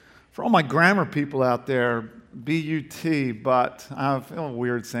For all my grammar people out there, B-U-T, but, I feel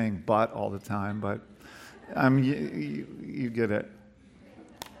weird saying but all the time, but you get it.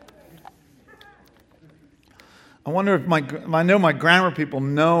 I wonder if I know my grammar people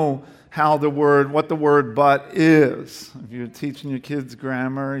know what the word but is. If you're teaching your kids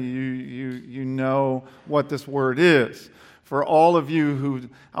grammar, you know what this word is. For all of you who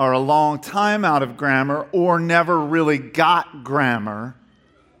are a long time out of grammar or never really got grammar,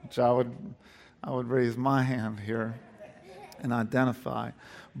 which I would raise my hand here and identify,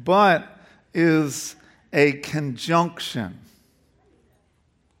 but is a conjunction.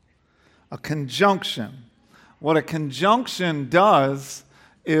 A conjunction. What a conjunction does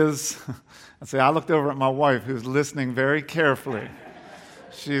is, I looked over at my wife who's listening very carefully.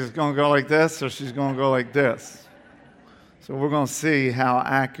 She's going to go like this or she's going to go like this. So we're going to see how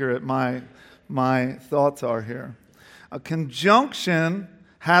accurate my thoughts are here. A conjunction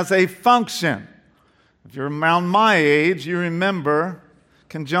has a function. If you're around my age, you remember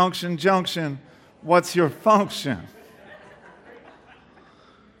conjunction, junction. What's your function?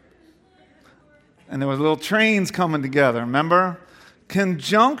 And there was little trains coming together, remember?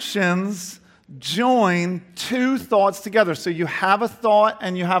 Conjunctions join two thoughts together. So you have a thought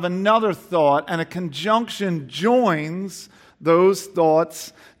and you have another thought, and a conjunction joins those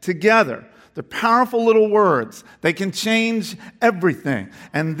thoughts together. They're powerful little words. They can change everything.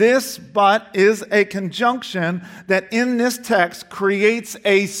 And this but is a conjunction that in this text creates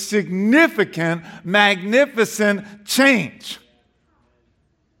a significant, magnificent change.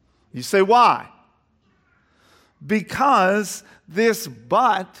 You say, why? Because this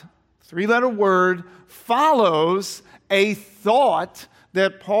but, three-letter word, follows a thought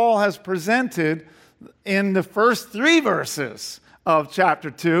that Paul has presented in the first 3 verses of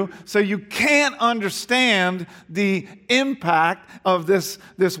chapter 2. So you can't understand the impact of this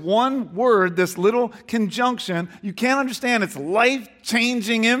one word, this little conjunction. You can't understand its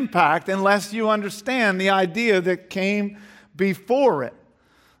life-changing impact unless you understand the idea that came before it.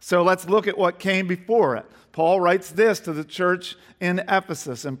 So let's look at what came before it. Paul writes this to the church in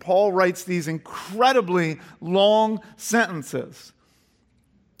Ephesus, and Paul writes these incredibly long sentences.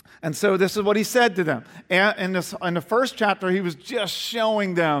 And so this is what he said to them. In the first chapter, he was just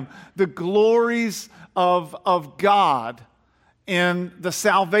showing them the glories of God in the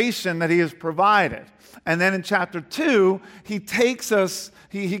salvation that he has provided. And then in chapter 2, he takes us,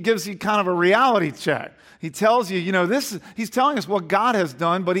 he gives you kind of a reality check. He tells you, he's telling us what God has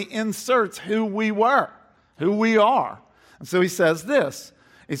done, but he inserts who we were, who we are. And so he says this,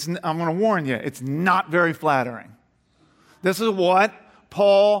 I'm going to warn you, it's not very flattering. This is what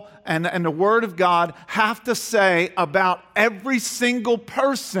Paul and the Word of God have to say about every single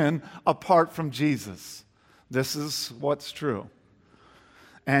person apart from Jesus. This is what's true.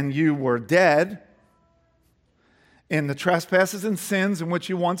 And you were dead in the trespasses and sins in which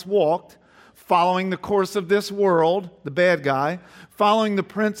you once walked, following the course of this world, the bad guy, following the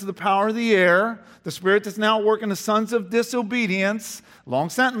prince of the power of the air, the spirit that's now working the sons of disobedience, long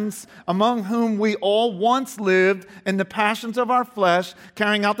sentence, among whom we all once lived in the passions of our flesh,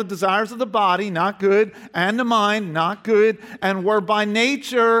 carrying out the desires of the body, not good, and the mind, not good, and were by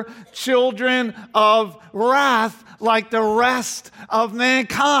nature children of wrath like the rest of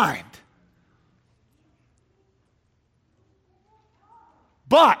mankind.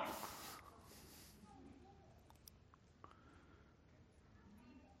 But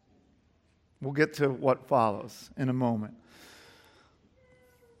we'll get to what follows in a moment.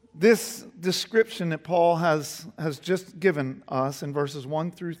 This description that Paul has just given us in verses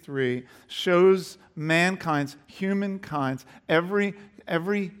 1 through 3 shows humankind's, every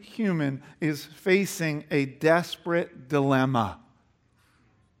human is facing a desperate dilemma.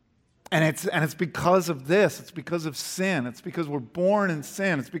 And it's because of this. It's because of sin. It's because we're born in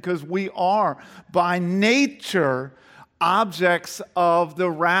sin. It's because we are by nature objects of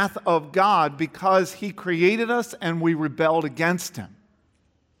the wrath of God because he created us and we rebelled against him.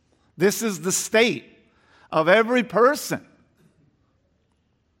 This is the state of every person.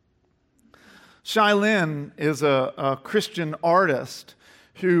 Shai Linne is a Christian artist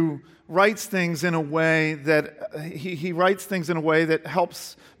who writes things in a way that he writes things in a way that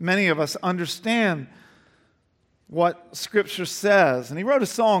helps many of us understand what Scripture says. And he wrote a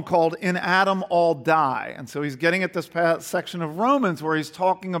song called In Adam All Die. And so he's getting at this section of Romans where he's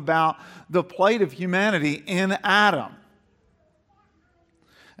talking about the plight of humanity in Adam.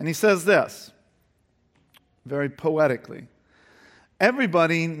 And he says this, very poetically.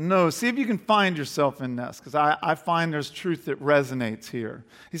 Everybody knows, see if you can find yourself in this, because I find there's truth that resonates here.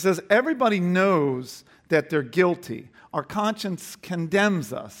 He says, everybody knows that they're guilty. Our conscience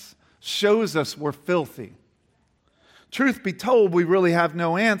condemns us. shows us we're filthy. Truth be told, we really have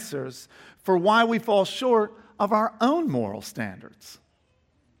no answers for why we fall short of our own moral standards.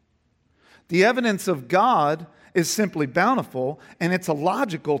 The evidence of God is simply bountiful, and it's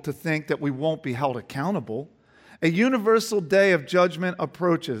illogical to think that we won't be held accountable. A universal day of judgment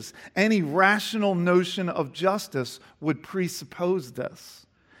approaches. Any rational notion of justice would presuppose this.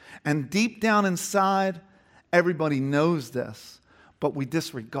 And deep down inside, everybody knows this, but we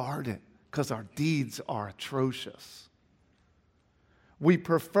disregard it because our deeds are atrocious. We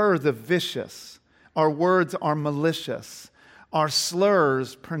prefer the vicious. Our words are malicious. Our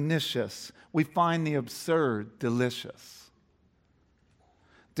slurs pernicious. We find the absurd delicious.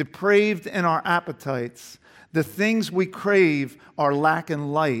 Depraved in our appetites, the things we crave are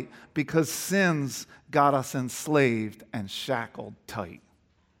lacking light because sins got us enslaved and shackled tight.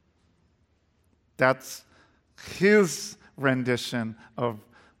 That's his rendition of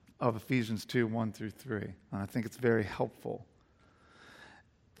Ephesians 2, 1 through 3. And I think it's very helpful.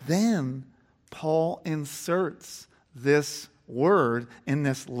 Then Paul inserts this word in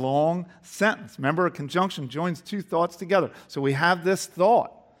this long sentence. Remember, a conjunction joins two thoughts together. So we have this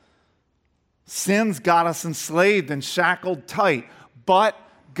thought. Sins got us enslaved and shackled tight. But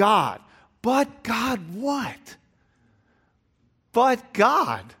God. But God what? But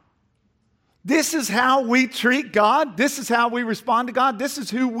God. This is how we treat God. This is how we respond to God. This is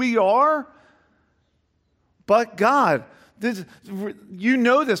who we are. But God. You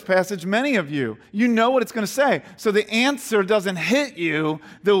know this passage, many of you. You know what it's going to say. So the answer doesn't hit you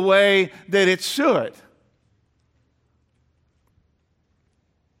the way that it should.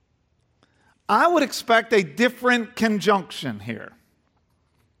 I would expect a different conjunction here.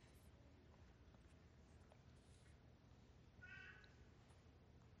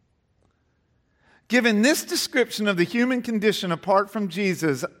 Given this description of the human condition apart from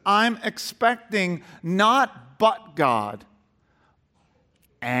Jesus, I'm expecting not but God,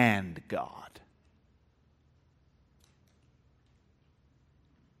 and God.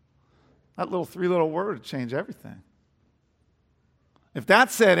 That little three-letter word would change everything. If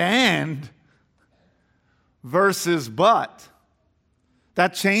that said and versus but,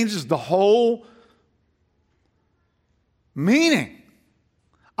 that changes the whole meaning.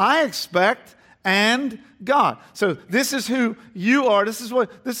 I expect and God. So this is who you are. This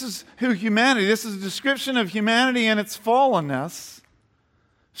is who humanity. This is a description of humanity and its fallenness.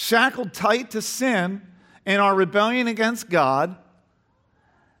 Shackled tight to sin in our rebellion against God,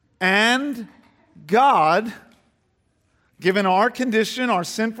 and God, given our condition, our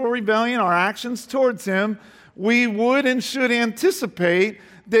sinful rebellion, our actions towards Him, we would and should anticipate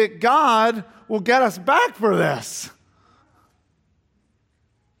that God will get us back for this.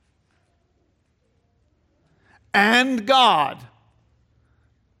 And God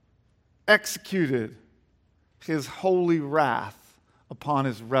executed His holy wrath upon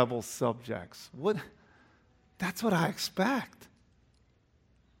His rebel subjects. That's what I expect.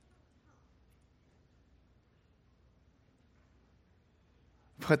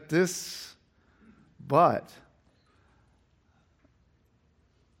 But this but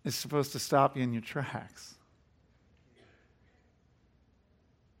is supposed to stop you in your tracks.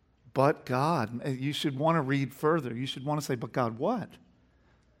 But God, you should want to read further. You should want to say, but God, what?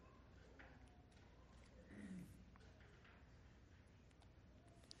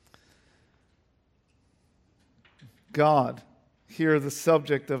 God, here the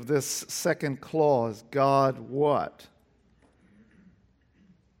subject of this second clause, God what?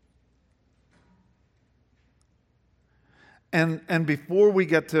 And before we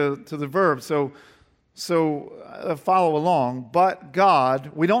get to the verb, so follow along, but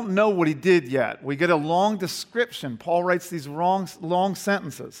God, we don't know what He did yet. We get a long description. Paul writes these long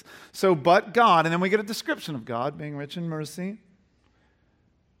sentences. So, but God, and then we get a description of God being rich in mercy,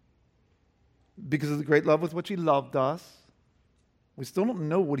 because of the great love with which He loved us. We still don't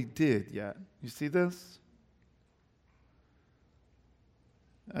know what He did yet. You see this?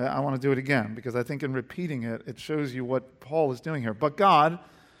 I want to do it again because I think in repeating it, it shows you what Paul is doing here. But God,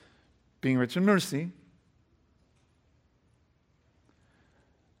 being rich in mercy,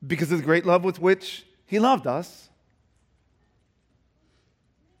 because of the great love with which He loved us,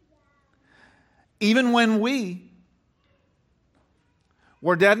 even when we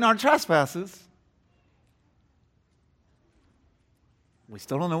were dead in our trespasses, we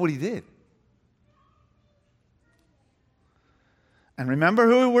still don't know what He did. And remember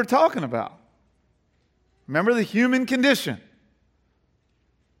who we're talking about. Remember the human condition.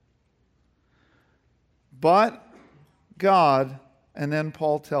 But God, and then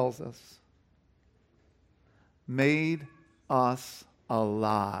Paul tells us, made us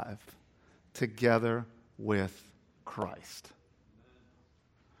alive together with Christ.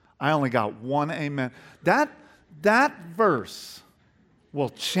 I only got one amen. That verse will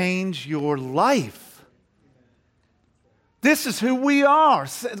change your life. This is who we are.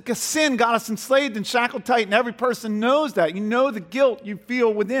 Sin got us enslaved and shackled tight, and every person knows that. You know the guilt you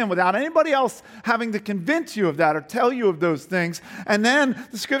feel within without anybody else having to convince you of that or tell you of those things. And then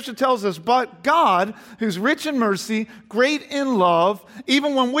the scripture tells us, but God, who's rich in mercy, great in love,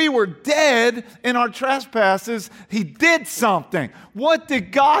 even when we were dead in our trespasses, He did something. What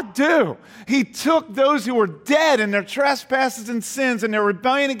did God do? He took those who were dead in their trespasses and sins and their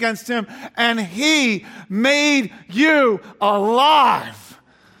rebellion against Him, and He made you alive.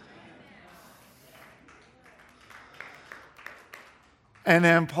 And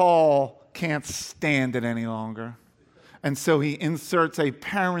then Paul can't stand it any longer. And so he inserts a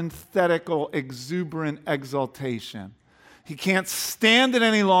parenthetical, exuberant exaltation. He can't stand it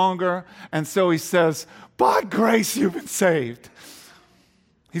any longer. And so he says, by grace you've been saved.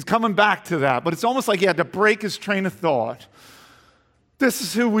 He's coming back to that. But it's almost like he had to break his train of thought. This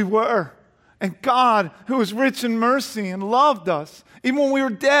is who we were. And God, who is rich in mercy and loved us, even when we were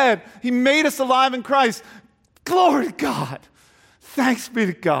dead, He made us alive in Christ. Glory to God. Thanks be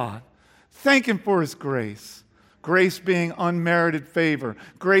to God. Thank Him for His grace. Grace being unmerited favor.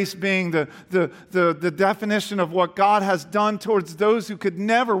 Grace being the definition of what God has done towards those who could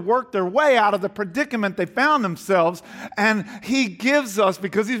never work their way out of the predicament they found themselves. And He gives us,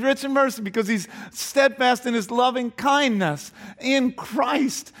 because He's rich in mercy, because He's steadfast in His loving kindness, in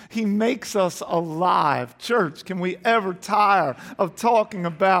Christ, He makes us alive. Church, can we ever tire of talking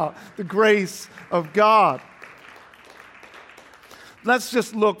about the grace of God? Let's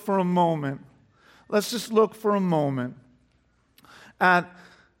just look for a moment. Let's just look for a moment at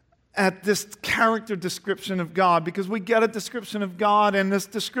this character description of God, because we get a description of God, and this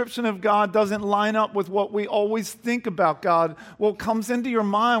description of God doesn't line up with what we always think about God. What comes into your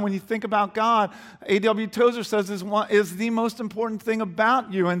mind when you think about God, A.W. Tozer says, is the most important thing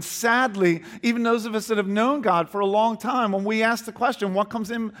about you. And sadly, even those of us that have known God for a long time, when we ask the question, what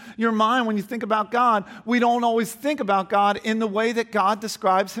comes in your mind when you think about God, we don't always think about God in the way that God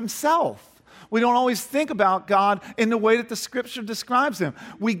describes Himself. We don't always think about God in the way that the Scripture describes Him.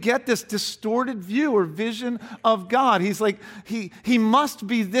 We get this distorted view or vision of God. He's like, He must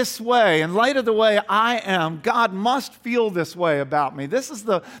be this way. In light of the way I am, God must feel this way about me. This is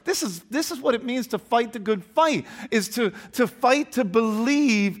what it means to fight the good fight, is to fight to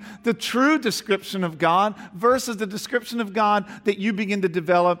believe the true description of God versus the description of God that you begin to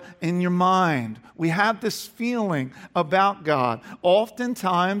develop in your mind. We have this feeling about God.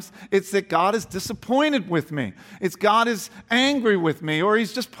 Oftentimes, it's that God is disappointed with me. It's God is angry with me, or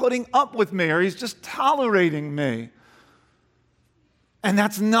He's just putting up with me, or He's just tolerating me. And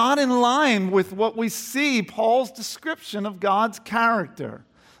that's not in line with what we see Paul's description of God's character.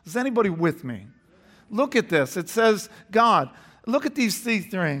 Is anybody with me? Look at this. It says, God, look at these three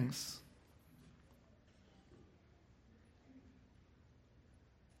things.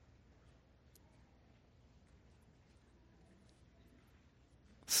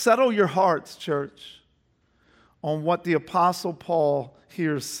 Settle your hearts, church, on what the Apostle Paul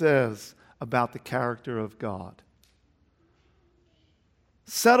here says about the character of God.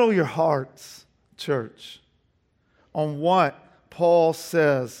 Settle your hearts, church, on what Paul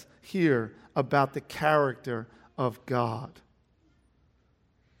says here about the character of God.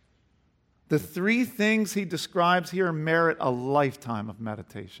 The three things he describes here merit a lifetime of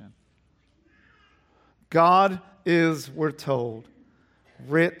meditation. God is, we're told,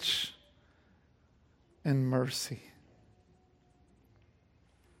 rich in mercy.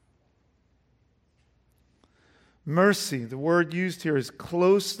 Mercy, the word used here, is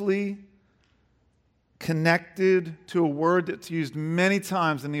closely connected to a word that's used many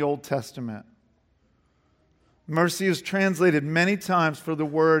times in the Old Testament. Mercy is translated many times for the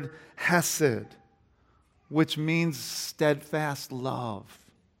word hesed, which means steadfast love.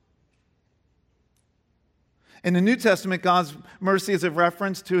 In the New Testament, God's mercy is a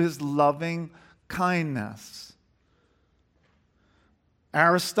reference to His loving kindness.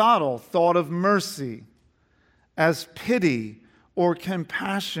 Aristotle thought of mercy as pity or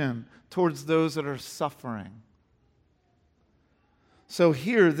compassion towards those that are suffering. So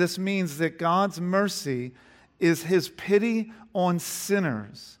here, this means that God's mercy is His pity on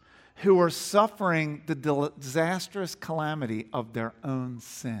sinners who are suffering the disastrous calamity of their own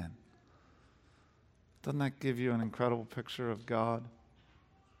sin. Doesn't that give you an incredible picture of God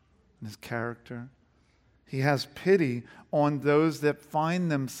and His character? He has pity on those that find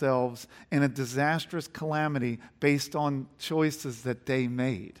themselves in a disastrous calamity based on choices that they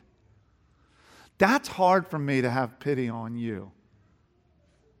made. That's hard for me to have pity on you.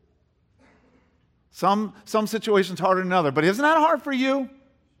 Some situations harder than others, but isn't that hard for you?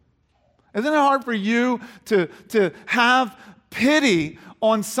 Isn't it hard for you to have pity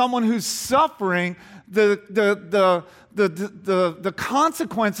on someone who's suffering the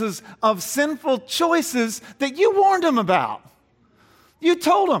consequences of sinful choices that you warned them about? You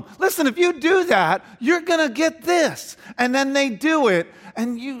told them, listen, if you do that, you're going to get this. And then they do it.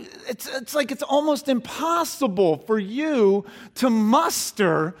 And it's like it's almost impossible for you to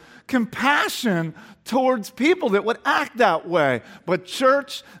muster compassion towards people that would act that way. But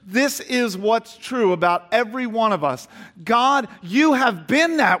church, this is what's true about every one of us. God, you have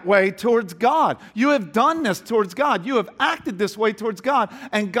been that way towards God. You have done this towards God. You have acted this way towards God.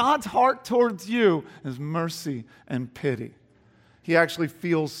 And God's heart towards you is mercy and pity. He actually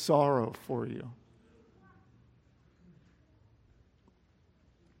feels sorrow for you.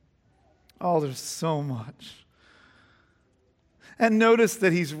 Oh, there's so much. And notice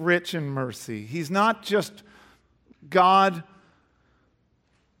that he's rich in mercy. He's not just God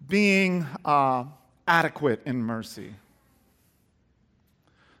being adequate in mercy.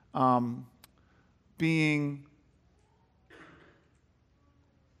 Being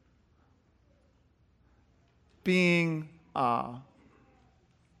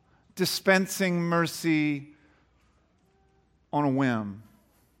dispensing mercy on a whim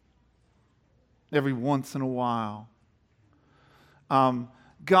every once in a while.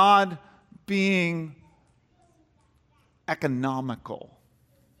 God being economical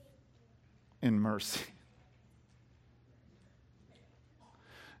in mercy.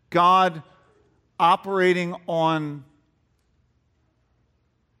 God operating on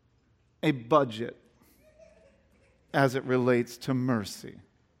a budget as it relates to mercy.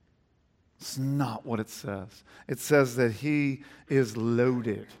 It's not what it says. It says that he is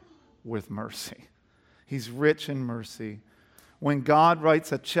loaded with mercy. He's rich in mercy. When God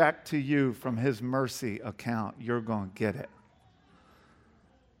writes a check to you from his mercy account, you're going to get it.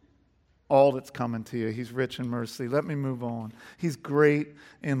 All that's coming to you. He's rich in mercy. Let me move on. He's great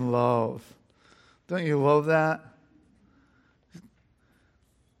in love. Don't you love that?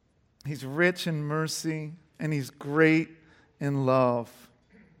 He's rich in mercy and he's great in love.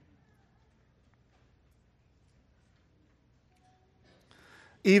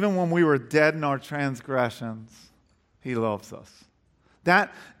 Even when we were dead in our transgressions, he loves us.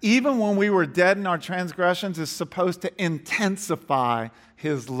 That, even when we were dead in our transgressions, is supposed to intensify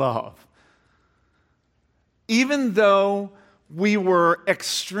his love. Even though we were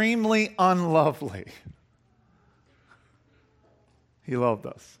extremely unlovely, he loved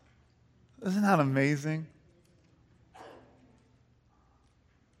us. Isn't that amazing?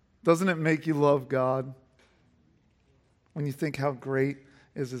 Doesn't it make you love God when you think how great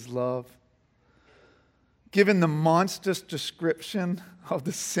is his love? Given the monstrous description of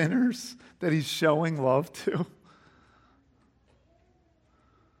the sinners that he's showing love to.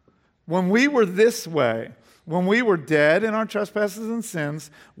 When we were this way, when we were dead in our trespasses and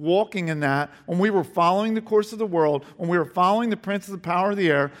sins, walking in that, when we were following the course of the world, when we were following the prince of the power of the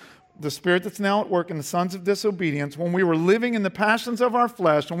air, the spirit that's now at work in the sons of disobedience, when we were living in the passions of our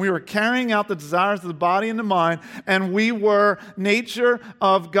flesh, when we were carrying out the desires of the body and the mind, and we were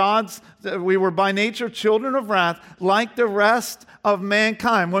we were by nature children of wrath, like the rest of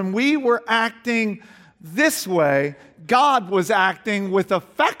mankind. When we were acting this way, God was acting with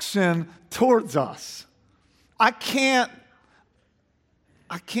affection towards us. I can't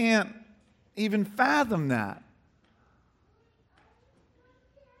even fathom that.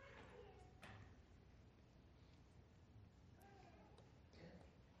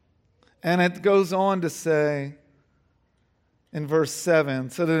 And it goes on to say in verse 7,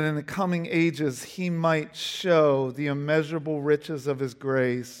 so that in the coming ages he might show the immeasurable riches of his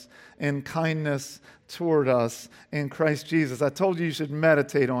grace and kindness toward us in Christ Jesus. I told you should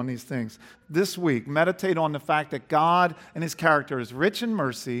meditate on these things. This week, meditate on the fact that God and his character is rich in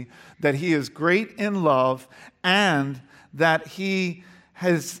mercy, that he is great in love, and that he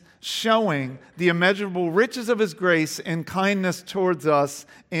has showing the immeasurable riches of his grace and kindness towards us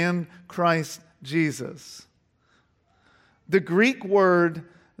in Christ Jesus. The Greek word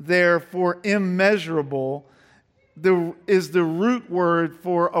there for immeasurable is the root word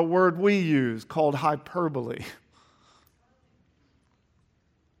for a word we use called hyperbole.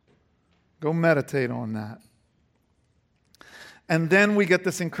 Go meditate on that. And then we get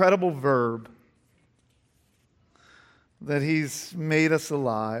this incredible verb that he's made us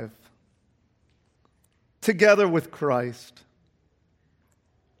alive. together with Christ.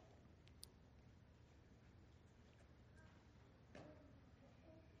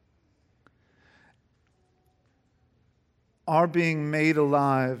 Our being made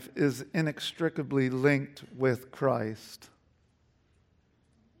alive is inextricably linked with Christ.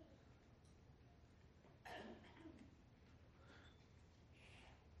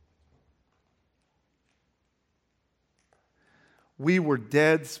 We were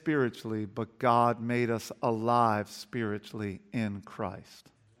dead spiritually, but God made us alive spiritually in Christ.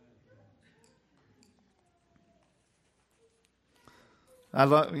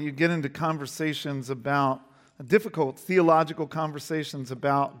 You get into conversations about difficult theological conversations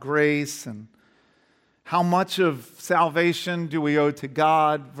about grace and how much of salvation do we owe to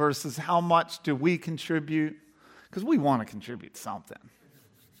God versus how much do we contribute? Because we want to contribute something.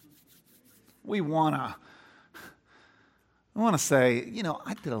 We want to say,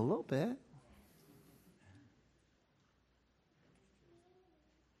 I did a little bit.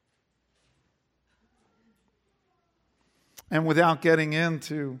 And without getting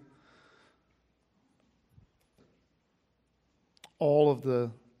into all of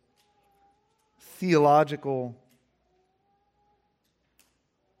the theological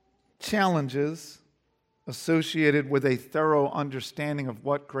challenges associated with a thorough understanding of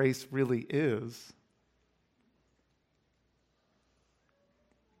what grace really is,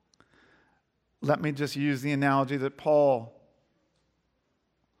 let me just use the analogy that Paul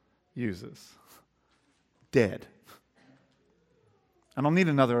uses. Dead. I don't need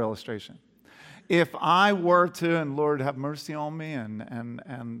another illustration. If I were to, and Lord have mercy on me,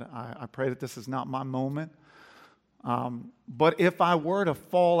 and I pray that this is not my moment, but if I were to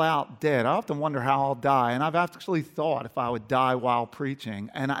fall out dead, I often wonder how I'll die, and I've actually thought if I would die while preaching,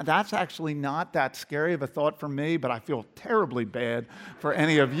 and that's actually not that scary of a thought for me, but I feel terribly bad for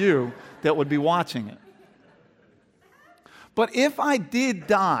any of you that would be watching it. But if I did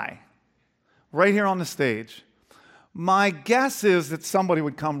die right here on the stage, my guess is that somebody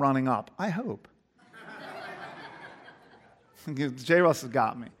would come running up. I hope. J. Russ has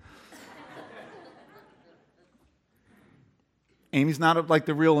got me. Amy's not like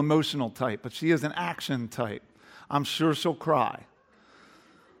the real emotional type, but she is an action type. I'm sure she'll cry.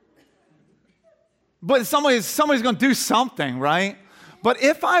 But somebody's going to do something, right? But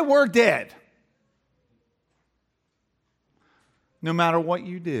if I were dead, no matter what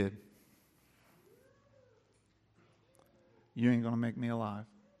you did, you ain't going to make me alive.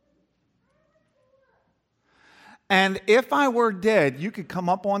 And if I were dead, you could come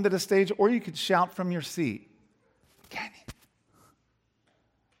up onto the stage or you could shout from your seat, Kenny,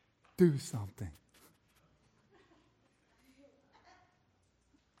 do something.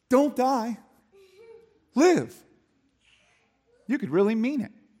 Don't die. Live. You could really mean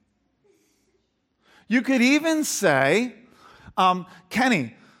it. You could even say,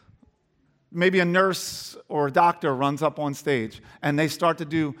 Kenny, maybe a nurse or a doctor runs up on stage and they start to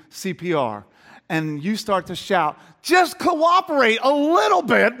do CPR. And you start to shout, just cooperate a little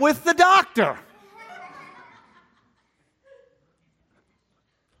bit with the doctor.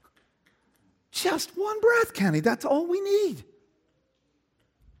 Just one breath, Kenny. That's all we need.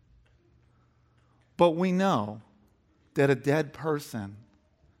 But we know that a dead person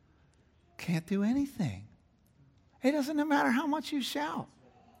can't do anything. It doesn't matter how much you shout.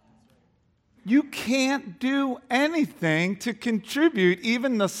 You can't do anything to contribute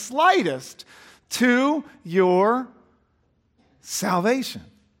even the slightest to your salvation.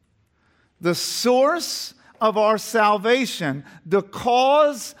 The source of our salvation, the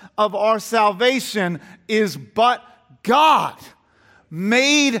cause of our salvation is but God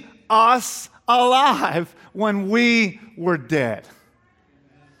made us alive when we were dead.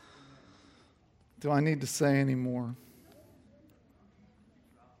 Do I need to say any more?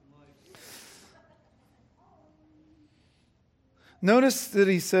 Notice that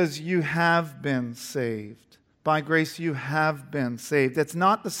he says, you have been saved. By grace, you have been saved. It's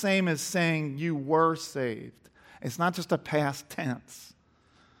not the same as saying you were saved. It's not just a past tense.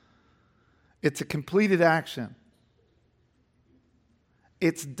 It's a completed action.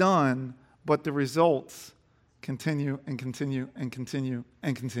 It's done, but the results continue and continue and continue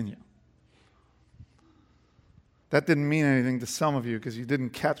and continue. That didn't mean anything to some of you because you didn't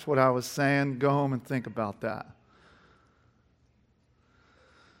catch what I was saying. Go home and think about that.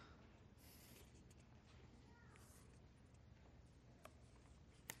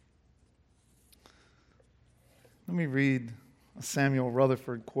 Let me read a Samuel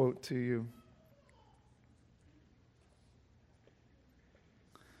Rutherford quote to you.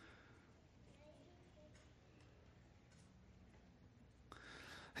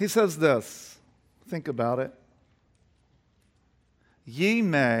 He says this, Think about it. Ye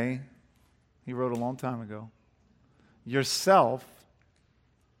may, he wrote a long time ago, yourself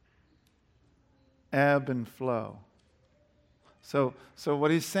ebb and flow. So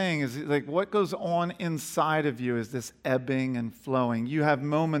what he's saying is, like, what goes on inside of you is this ebbing and flowing. You have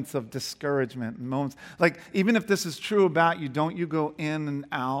moments of discouragement, moments, like, even if this is true about you, don't you go in and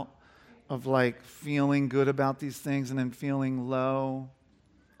out of, like, feeling good about these things and then feeling low?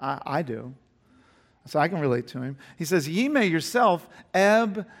 I do. So I can relate to him. He says, ye may yourself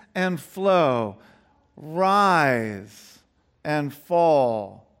ebb and flow, rise and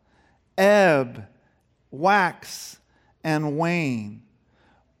fall, ebb, wax, and wane.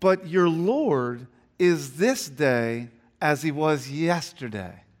 But your Lord is this day as he was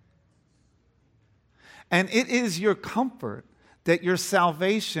yesterday. And it is your comfort that your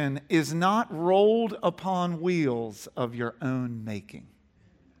salvation is not rolled upon wheels of your own making.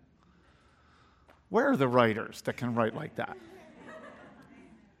 Where are the writers that can write like that?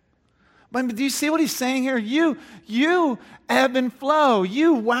 But do you see what he's saying here? You ebb and flow.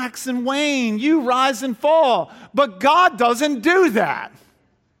 You wax and wane. You rise and fall. But God doesn't do that.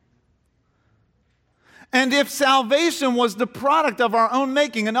 And if salvation was the product of our own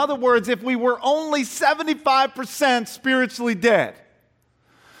making, in other words, if we were only 75% spiritually dead,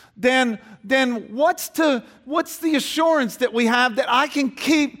 then what's the assurance that we have that I can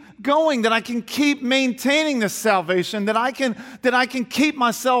keep going, that I can keep maintaining this salvation, that I can keep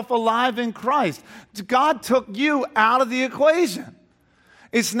myself alive in Christ? God took you out of the equation.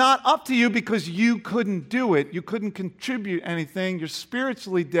 It's not up to you because you couldn't do it. You couldn't contribute anything. You're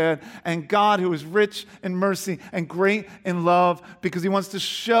spiritually dead. And God, who is rich in mercy and great in love, because he wants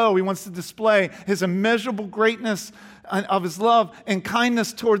to display his immeasurable greatness of his love and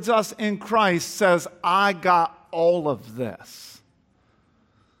kindness towards us in Christ, says, I got all of this.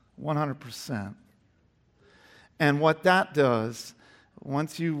 100%. And what that does,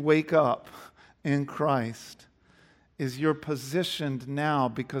 once you wake up in Christ, is you're positioned now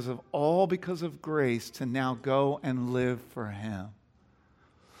because of grace to now go and live for him.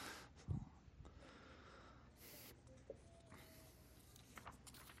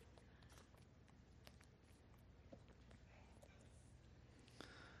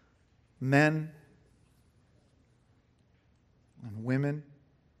 Men and women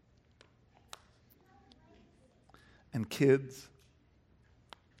and kids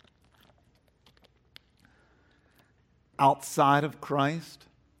outside of Christ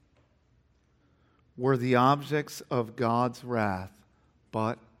were the objects of God's wrath,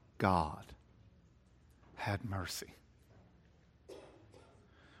 but God had mercy.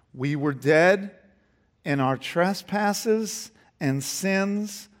 We were dead in our trespasses and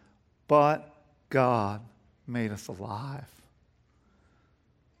sins, but God made us alive.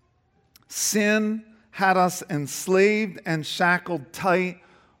 Sin had us enslaved and shackled tight,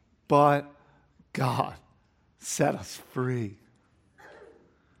 but God set us free.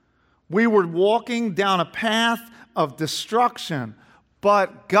 We were walking down a path of destruction,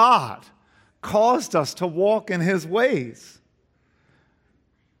 but God caused us to walk in his ways.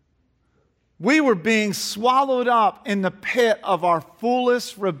 We were being swallowed up in the pit of our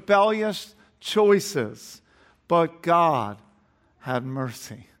foolish, rebellious choices, but God had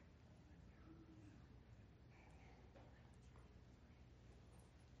mercy.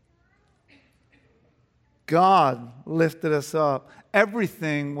 God lifted us up.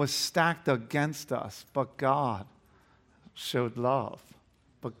 Everything was stacked against us, but God showed love.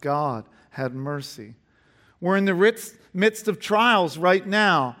 But God had mercy. We're in the midst of trials right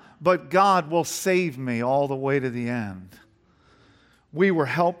now, but God will save me all the way to the end. We were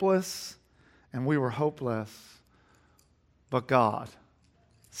helpless and we were hopeless, but God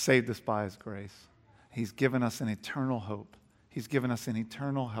saved us by his grace. He's given us an eternal hope. He's given us an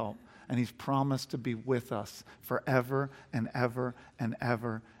eternal help. And he's promised to be with us forever and ever and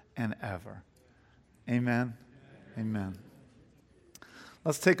ever and ever. Amen? Amen.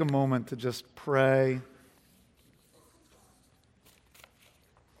 Let's take a moment to just pray.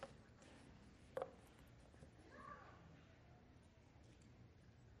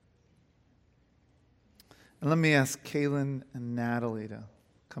 And let me ask Kaylin and Natalie to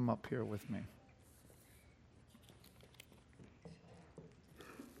come up here with me.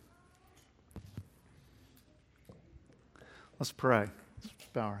 Let's pray. Let's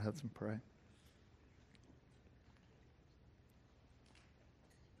bow our heads and pray.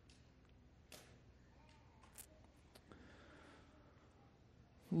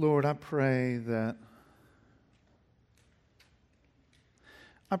 Lord, I pray that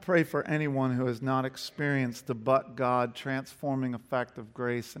I pray for anyone who has not experienced the but God transforming effect of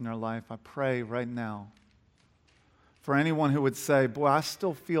grace in their life. I pray right now. For anyone who would say, boy, I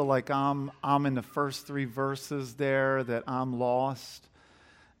still feel like I'm in the first 3 verses there, that I'm lost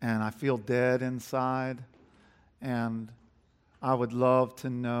and I feel dead inside. And I would love to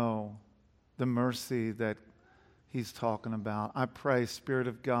know the mercy that he's talking about. I pray, Spirit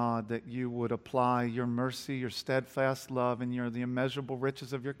of God, that you would apply your mercy, your steadfast love, and the immeasurable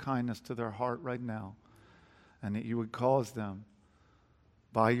riches of your kindness to their heart right now. And that you would cause them,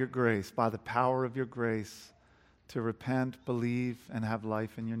 by your grace, by the power of your grace, to repent, believe, and have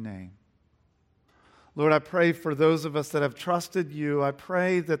life in your name. Lord, I pray for those of us that have trusted you. I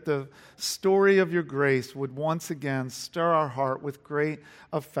pray that the story of your grace would once again stir our heart with great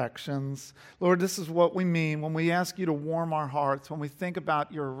affections. Lord, this is what we mean when we ask you to warm our hearts, when we think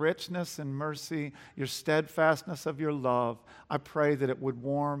about your richness and mercy, your steadfastness of your love. I pray that it would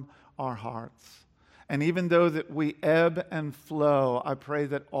warm our hearts. And even though that we ebb and flow, I pray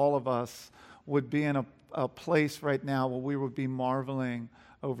that all of us would be in a place right now where we would be marveling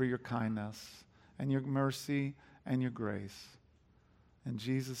over your kindness and your mercy and your grace. In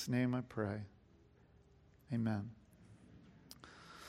Jesus' name I pray. Amen.